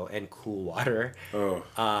lot though, and Cool Water,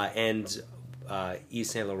 and Yves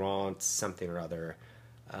Saint Laurent something or other.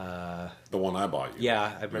 The one I bought you.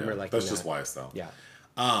 Yeah, I remember liking that's that. just YSL. Yeah.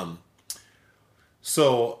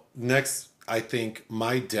 So next, I think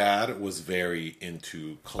my dad was very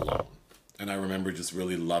into cologne. And I remember just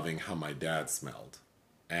really loving how my dad smelled.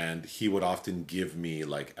 And he would often give me,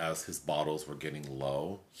 like, as his bottles were getting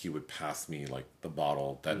low, he would pass me, like, the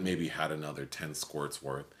bottle that maybe had another 10 squirts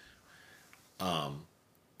worth.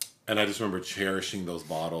 And I just remember cherishing those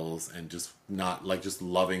bottles and just just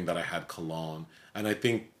loving that I had cologne. And I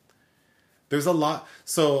think there's a lot.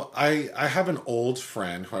 So I have an old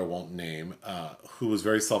friend who I won't name, who was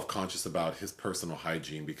very self-conscious about his personal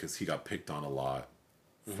hygiene because he got picked on a lot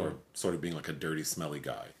for sort of being like a dirty, smelly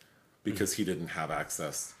guy because he didn't have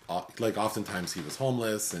access. Like oftentimes he was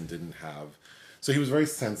homeless and didn't have, so he was very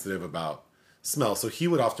sensitive about smell. So he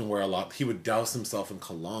would often wear a lot. He would douse himself in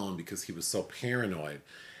cologne because he was so paranoid.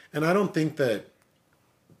 And I don't think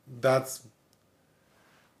that's,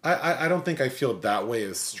 I don't think I feel that way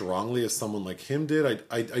as strongly as someone like him did.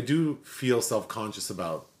 I do feel self-conscious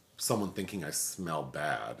about someone thinking I smell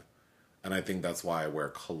bad. And I think that's why I wear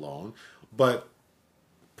cologne. But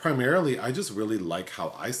primarily, I just really like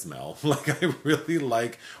how I smell. Like, I really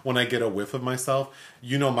like when I get a whiff of myself.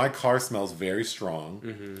 My car smells very strong.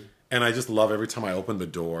 Mm-hmm. And I just love every time I open the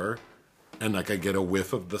door and, like, I get a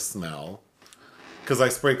whiff of the smell. Because I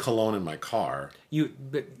spray cologne in my car.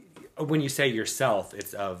 But when you say yourself,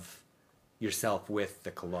 it's of yourself with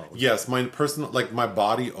the cologne. Yes, my personal, like, my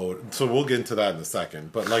body odor. So we'll get into that in a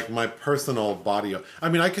second. But, like, my personal body, I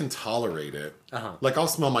mean, I can tolerate it. Uh-huh. Like, I'll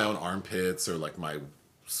smell my own armpits or, like, my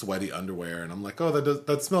sweaty underwear, and I'm like, oh,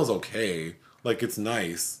 that smells okay. Like, it's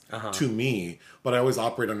nice to me. But I always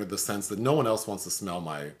operate under the sense that no one else wants to smell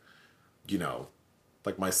my,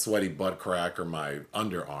 like, my sweaty butt crack or my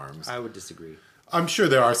underarms. I would disagree. I'm sure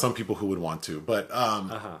there are some people who would want to, but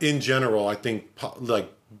in general, I think,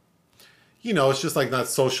 like, it's just, like, not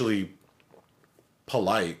socially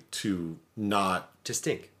polite to not... To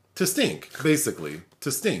stink. To stink, basically.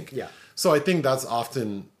 To stink. Yeah. So I think that's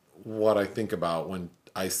often what I think about when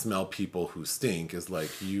I smell people who stink, is, like,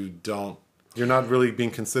 you're not really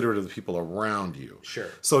being considerate of the people around you. Sure.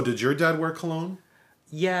 So did your dad wear cologne?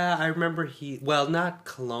 Yeah, I remember not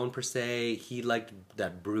cologne per se. He liked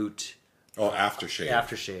that Brute... Oh, aftershave.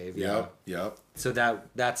 Aftershave, yeah. Yep. So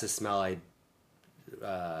that's a smell I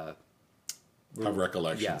have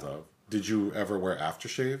recollections of. Did you ever wear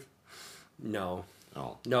aftershave? No.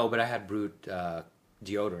 Oh. No, but I had Brute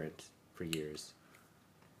deodorant for years.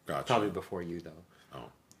 Gotcha. Probably before you, though.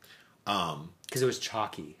 Oh. Because it was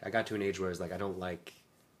chalky. I got to an age where I was like, I don't like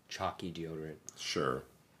chalky deodorant. Sure.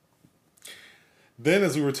 Then,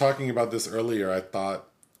 as we were talking about this earlier, I thought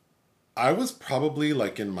I was probably,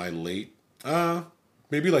 like, in my late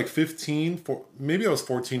Maybe like 15, maybe I was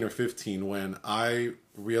 14 or 15 when I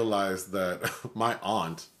realized that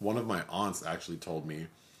one of my aunts actually told me,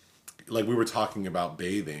 like we were talking about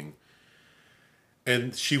bathing,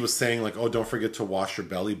 and she was saying like, oh, don't forget to wash your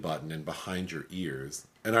belly button and behind your ears.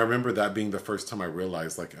 And I remember that being the first time I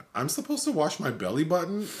realized, like, I'm supposed to wash my belly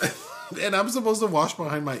button and I'm supposed to wash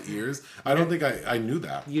behind my ears. I don't think I knew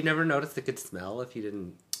that. You never noticed it could smell if you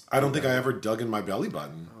didn't... I don't think I ever dug in my belly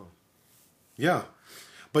button. Oh. Yeah.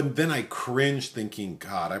 But then I cringed thinking,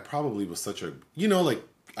 God, I probably was such a... You know, like,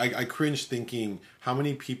 I cringed thinking how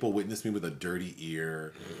many people witnessed me with a dirty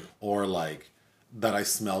ear or, like, that I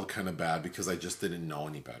smelled kind of bad because I just didn't know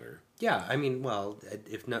any better. Yeah, I mean, well,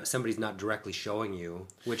 if not, somebody's not directly showing you,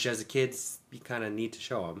 which as a kid, you kind of need to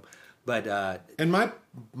show them. But and my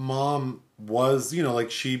mom was, you know, like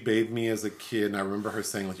she bathed me as a kid, and I remember her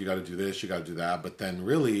saying like, "You got to do this, you got to do that." But then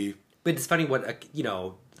really, but it's funny what you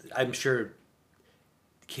know. I'm sure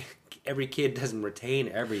every kid doesn't retain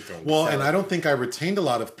everything. Well, so. And I don't think I retained a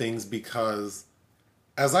lot of things because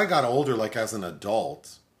as I got older, like as an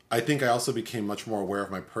adult, I think I also became much more aware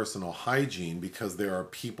of my personal hygiene because there are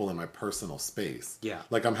people in my personal space. Yeah.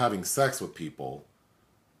 Like I'm having sex with people.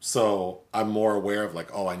 So I'm more aware of like,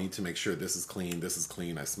 oh, I need to make sure this is clean,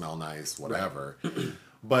 I smell nice, whatever. Right.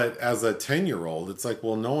 But as a 10-year-old, it's like,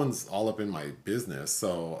 well, no one's all up in my business.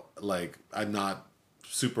 So like, I'm not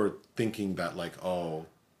super thinking that like, oh,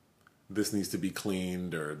 this needs to be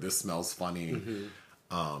cleaned or this smells funny.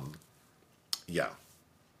 Mm-hmm. Yeah.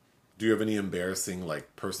 Do you have any embarrassing,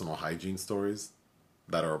 like, personal hygiene stories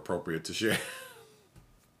that are appropriate to share?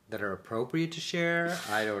 That are appropriate to share?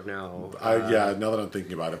 I don't know. Yeah, now that I'm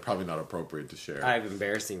thinking about it, probably not appropriate to share. I have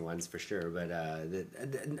embarrassing ones for sure, but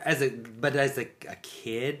as a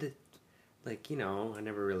kid, like, you know, I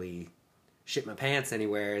never really shit my pants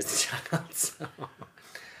anywhere as a child. So.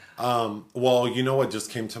 Well, you know what just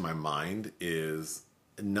came to my mind is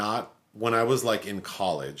not... When I was like in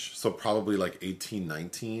college, so probably like 18,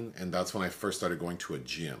 19, and that's when I first started going to a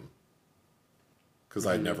gym. Because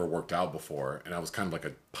I'd never worked out before, and I was kind of like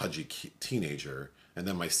a pudgy teenager. And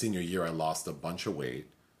then my senior year, I lost a bunch of weight.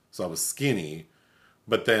 So I was skinny.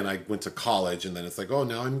 But then I went to college, and then it's like, oh,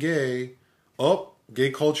 now I'm gay. Oh, gay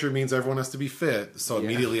culture means everyone has to be fit. So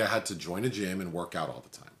immediately I had to join a gym and work out all the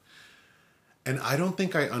time. And I don't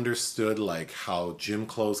think I understood, like, how gym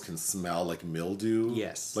clothes can smell like mildew.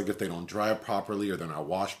 Yes. Like, if they don't dry properly or they're not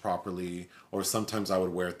washed properly. Or sometimes I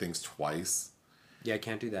would wear things twice. Yeah, I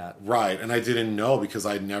can't do that. Right. And I didn't know because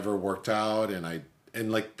I'd never worked out.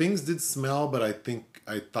 And like, things did smell, but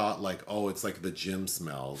I thought, like, oh, it's like the gym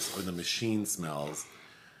smells or the machine smells.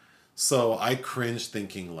 So I cringed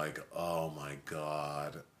thinking, like, oh, my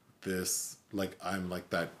God. I'm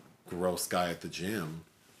like that gross guy at the gym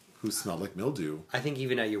who smelled like mildew. I think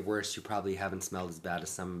even at your worst, you probably haven't smelled as bad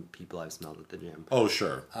as some people I've smelled at the gym. Oh,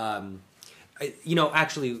 sure. You know,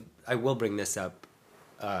 actually, I will bring this up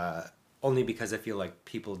only because I feel like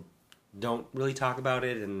people don't really talk about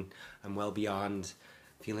it, and I'm well beyond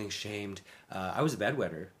feeling shamed. I was a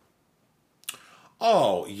bedwetter.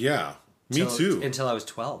 Oh, yeah. Me too. Until I was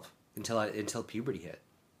 12. Until puberty hit.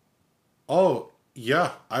 Oh,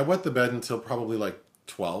 yeah. I wet the bed until probably like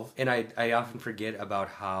 12. And I often forget about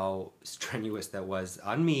how strenuous that was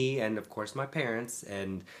on me and, of course, my parents,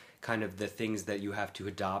 and kind of the things that you have to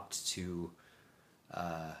adopt to, you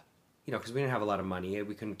know, because we didn't have a lot of money.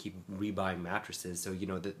 We couldn't keep rebuying mattresses. So, you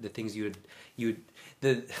know, the things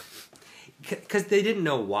because they didn't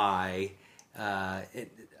know why.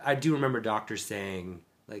 I do remember doctors saying,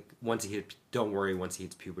 like, don't worry, once he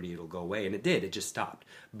hits puberty, it'll go away. And it did. It just stopped.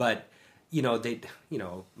 But... You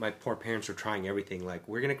know, my poor parents were trying everything. Like,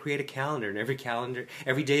 we're going to create a calendar, and every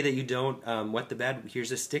day that you don't wet the bed,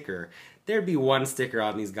 here's a sticker. There'd be one sticker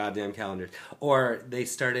on these goddamn calendars. Or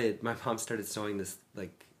my mom started sewing this,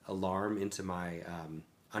 like, alarm into my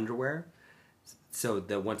underwear, so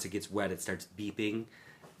that once it gets wet, it starts beeping.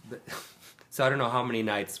 So I don't know how many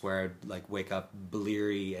nights where I'd, like, wake up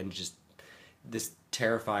bleary and just this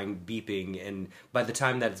terrifying beeping, and by the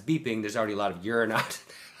time that it's beeping, there's already a lot of urine out.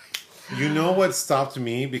 You know what stopped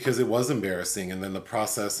me? Because it was embarrassing, and then the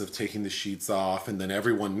process of taking the sheets off, and then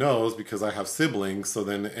everyone knows because I have siblings. So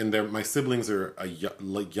then, my siblings are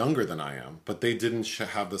like younger than I am, but they didn't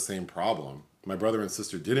have the same problem. My brother and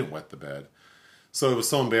sister didn't wet the bed, so it was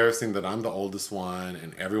so embarrassing that I'm the oldest one,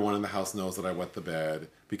 and everyone in the house knows that I wet the bed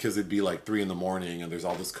because it'd be like 3 a.m, and there's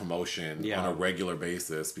all this commotion on a regular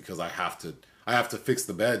basis because I have to fix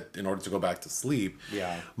the bed in order to go back to sleep.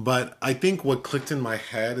 Yeah. But I think what clicked in my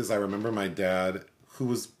head is I remember my dad, who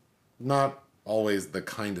was not always the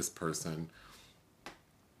kindest person,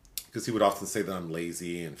 because he would often say that I'm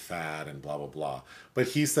lazy and fat and blah blah blah. But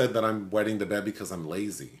he said that I'm wetting the bed because I'm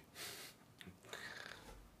lazy.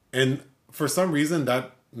 And for some reason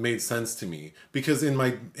that made sense to me, because in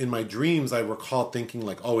my dreams I recall thinking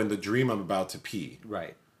like, oh, in the dream I'm about to pee.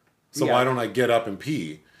 Right. So Yeah. why don't I get up and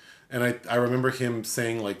pee? And I remember him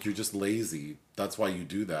saying like, you're just lazy. That's why you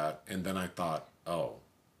do that. And then I thought, oh,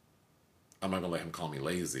 I'm not going to let him call me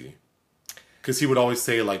lazy. Because he would always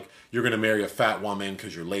say like, you're going to marry a fat woman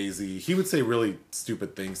because you're lazy. He would say really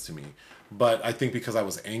stupid things to me. But I think because I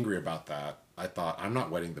was angry about that, I thought, I'm not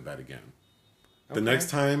wetting the bed again. The Okay. next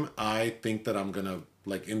time I think that I'm going to,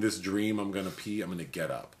 like in this dream, I'm going to pee, I'm going to get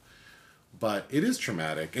up. But it is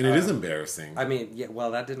traumatic and it is embarrassing. I mean, yeah,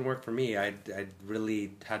 well, that didn't work for me. I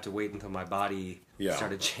really had to wait until my body Yeah.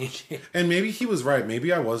 started changing. And maybe he was right.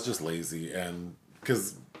 Maybe I was just lazy. And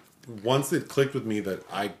because once it clicked with me that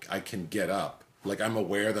I can get up, like I'm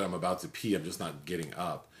aware that I'm about to pee, I'm just not getting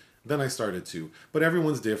up, then I started to. But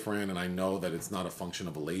everyone's different, and I know that it's not a function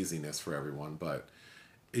of a laziness for everyone. But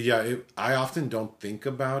yeah, I often don't think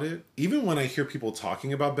about it. Even when I hear people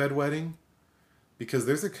talking about bedwetting, because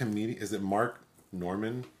there's a comedian, is it Mark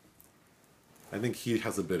Norman? I think he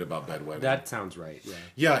has a bit about bedwetting. That sounds right. Yeah.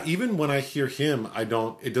 Yeah, even when I hear him,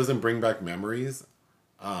 it doesn't bring back memories.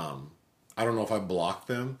 I don't know if I blocked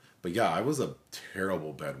them, but yeah, I was a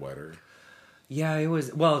terrible bedwetter. Yeah, it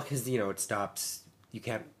was well because it stops. You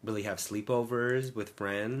can't really have sleepovers with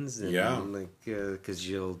friends, and Yeah. like because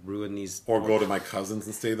you'll ruin these. Or go to my cousin's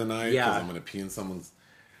and stay the night because Yeah. I'm going to pee in someone's.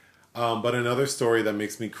 But another story that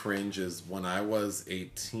makes me cringe is when I was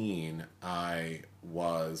 18, I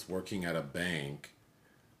was working at a bank,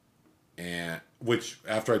 and which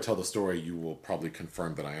after I tell the story, you will probably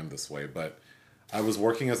confirm that I am this way. But I was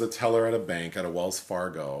working as a teller at a bank at a Wells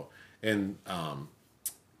Fargo, and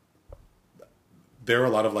there are a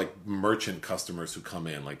lot of like merchant customers who come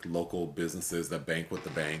in, like local businesses that bank with the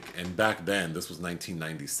bank. And back then, this was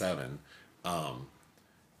 1997.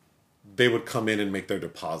 They would come in and make their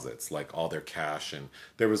deposits, like all their cash. And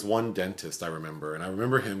there was one dentist I remember, and I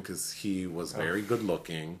remember him because he was very good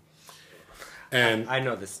looking. And I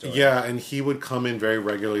know this story. yeah, and he would come in very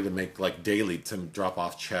regularly to make like daily to drop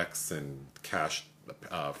off checks and cash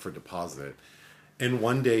for deposit. And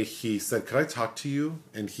one day he said, "Could I talk to you?"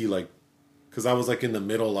 And he like, because I was like in the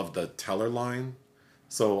middle of the teller line,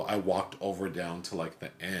 so I walked over down to like the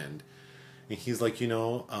end. And he's like, I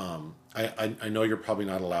know you're probably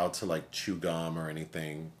not allowed to like chew gum or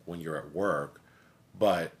anything when you're at work,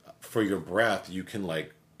 but for your breath, you can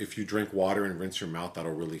like, if you drink water and rinse your mouth,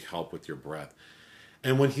 that'll really help with your breath.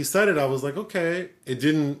 And when he said it, I was like, okay. It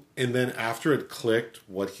didn't, and then after it clicked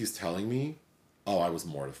what he's telling me, oh, I was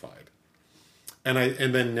mortified. And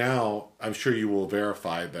then now I'm sure you will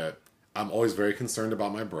verify that I'm always very concerned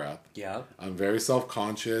about my breath. Yeah. I'm very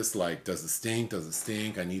self-conscious. Like, does it stink? Does it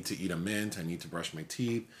stink? I need to eat a mint. I need to brush my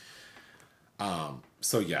teeth.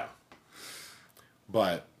 So yeah.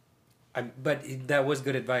 But But that was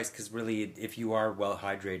good advice because really, if you are well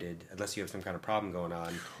hydrated, unless you have some kind of problem going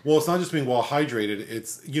on, well, it's not just being well hydrated.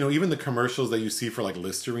 It's, even the commercials that you see for like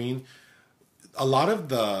Listerine, a lot of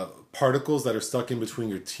the particles that are stuck in between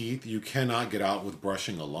your teeth, you cannot get out with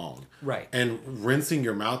brushing alone. Right. And rinsing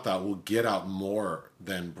your mouth out will get out more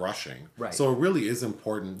than brushing. Right. So it really is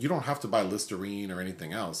important. You don't have to buy Listerine or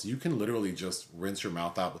anything else. You can literally just rinse your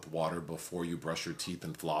mouth out with water before you brush your teeth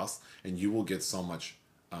and floss, and you will get so much,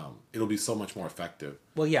 it'll be so much more effective.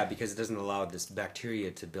 well, yeah, because it doesn't allow this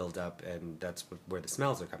bacteria to build up, and that's where the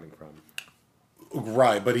smells are coming from.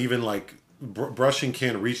 Right, but even like brushing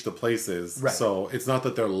can't reach the places, Right. so it's not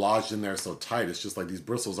that they're lodged in there so tight. It's just like these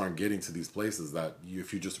bristles aren't getting to these places that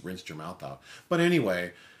if you just rinsed your mouth out. But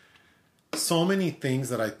anyway, so many things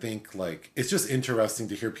that I think like it's just interesting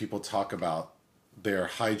to hear people talk about their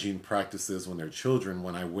hygiene practices when they're children.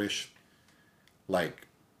 When I wish, like,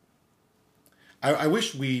 I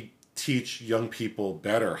wish we teach young people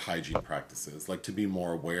better hygiene practices, like to be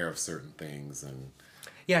more aware of certain things and.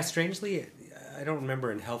 Yeah, strangely, I don't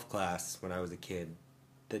remember in health class when I was a kid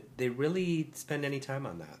that they really spend any time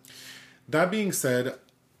on that. That being said,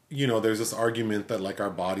 there's this argument that like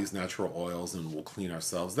our body's natural oils and we'll clean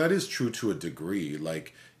ourselves. That is true to a degree.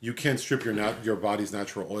 Like you can't strip your body's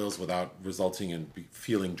natural oils without resulting in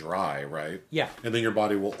feeling dry, right? Yeah. And then your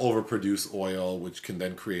body will overproduce oil, which can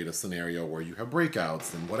then create a scenario where you have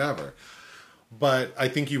breakouts and whatever. But I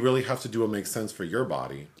think you really have to do what makes sense for your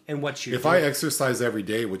body. And what you If I exercise every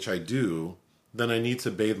day, which I do, then I need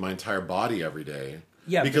to bathe my entire body every day.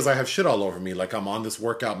 Yeah, Because I have shit all over me. Like I'm on this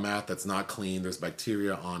workout mat that's not clean. There's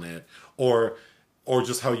bacteria on it. Or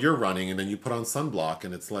just how you're running and then you put on sunblock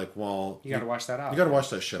and it's like, well... you got to wash that out. You got to wash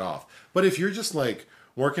that shit off. But if you're just like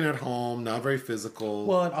working at home, not very physical.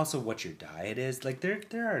 Well, and also what your diet is. Like there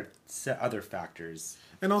are other factors.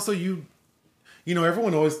 And also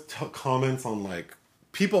everyone always comments on like,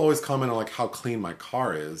 people always comment on like how clean my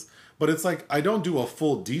car is. But it's like, I don't do a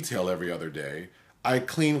full detail every other day. I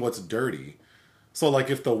clean what's dirty. So like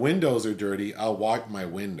if the windows are dirty, I'll wipe my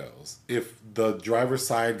windows. If the driver's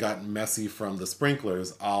side got messy from the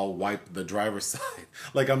sprinklers, I'll wipe the driver's side.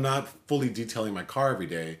 Like I'm not fully detailing my car every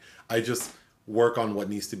day. I just work on what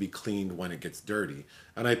needs to be cleaned when it gets dirty.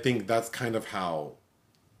 And I think that's kind of how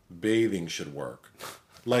bathing should work.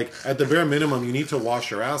 Like at the bare minimum, you need to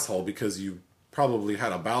wash your asshole because you probably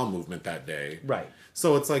had a bowel movement that day. Right.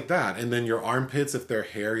 So it's like that. And then your armpits, if they're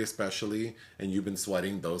hairy especially, and you've been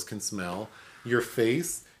sweating, those can smell. Your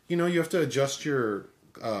face, you have to adjust your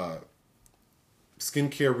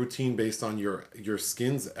skincare routine based on your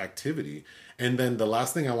skin's activity. And then the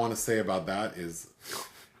last thing I want to say about that is,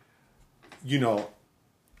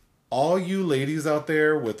 all you ladies out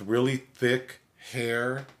there with really thick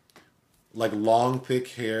hair, like long, thick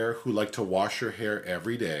hair, who like to wash your hair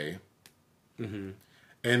every day. Mm-hmm.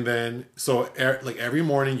 And then, like every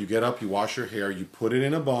morning you get up, you wash your hair, you put it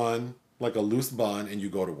in a bun, like a loose bun, and you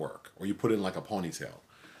go to work. Or you put it in like a ponytail.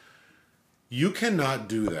 You cannot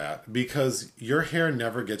do that because your hair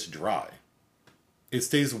never gets dry. It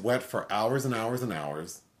stays wet for hours and hours and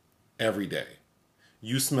hours every day.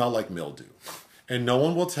 You smell like mildew. And no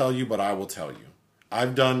one will tell you, but I will tell you.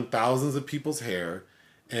 I've done thousands of people's hair,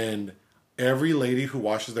 and every lady who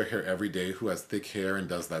washes their hair every day who has thick hair and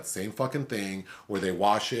does that same fucking thing where they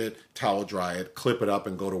wash it, towel dry it, clip it up,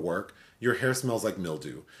 and go to work, your hair smells like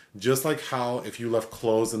mildew. Just like how if you left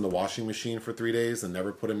clothes in the washing machine for 3 days and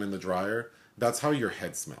never put them in the dryer, that's how your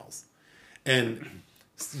head smells. And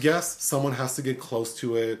yes, someone has to get close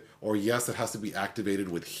to it, or yes, it has to be activated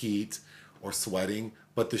with heat or sweating,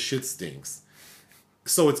 but the shit stinks.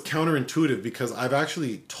 So it's counterintuitive because I've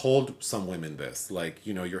actually told some women this, like,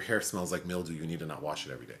 your hair smells like mildew, you need to not wash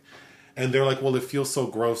it every day. And they're like, well, it feels so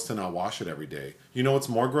gross to not wash it every day. You know what's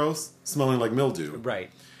more gross? Smelling like mildew.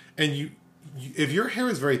 Right. And if your hair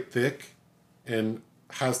is very thick and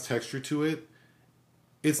has texture to it,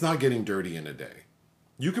 it's not getting dirty in a day.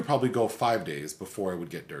 You could probably go 5 days before it would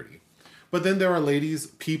get dirty. But then there are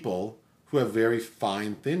people who have very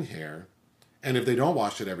fine, thin hair, and if they don't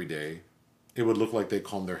wash it every day, it would look like they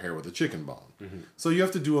comb their hair with a chicken bone. Mm-hmm. So you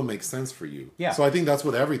have to do what makes sense for you. Yeah. So I think that's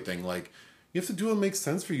with everything. Like, you have to do what makes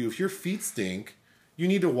sense for you. If your feet stink, you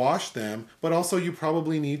need to wash them, but also you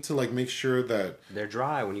probably need to like make sure that they're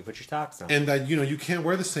dry when you put your socks on. And that, you can't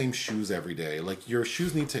wear the same shoes every day. Like your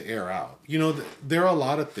shoes need to air out. There are a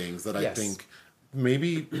lot of things that I think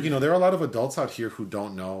maybe, there are a lot of adults out here who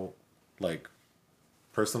don't know like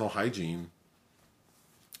personal hygiene.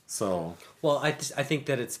 So, well, I think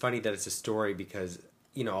that it's funny that it's a story because,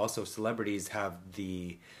 also celebrities have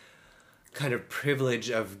the kind of privilege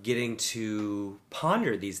of getting to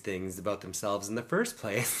ponder these things about themselves in the first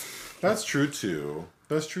place. That's true too.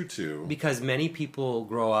 Because many people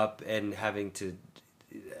grow up and having to,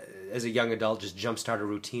 as a young adult, just jumpstart a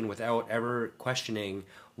routine without ever questioning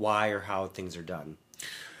why or how things are done.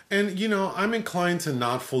 And, I'm inclined to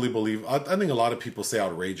not fully believe, I think a lot of people say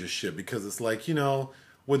outrageous shit because it's like,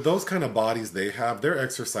 with those kind of bodies they have, they're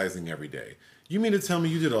exercising every day. You mean to tell me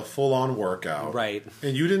you did a full-on workout? Right.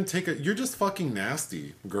 And you didn't you're just fucking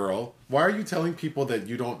nasty, girl. Why are you telling people that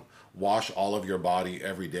you don't wash all of your body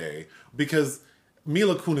every day? Because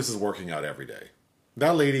Mila Kunis is working out every day.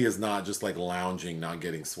 That lady is not just like lounging, not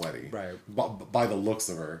getting sweaty. Right. By the looks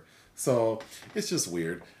of her. So it's just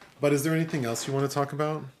weird. But is there anything else you want to talk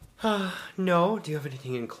about? No. Do you have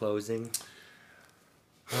anything in closing?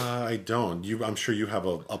 I don't. I'm sure you have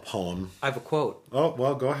a poem. I have a quote. Oh,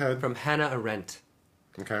 well, go ahead. From Hannah Arendt.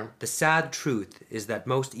 Okay. The sad truth is that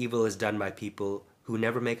most evil is done by people who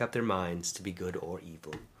never make up their minds to be good or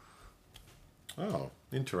evil. Oh,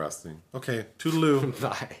 interesting. Okay, toodaloo.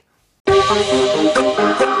 Bye.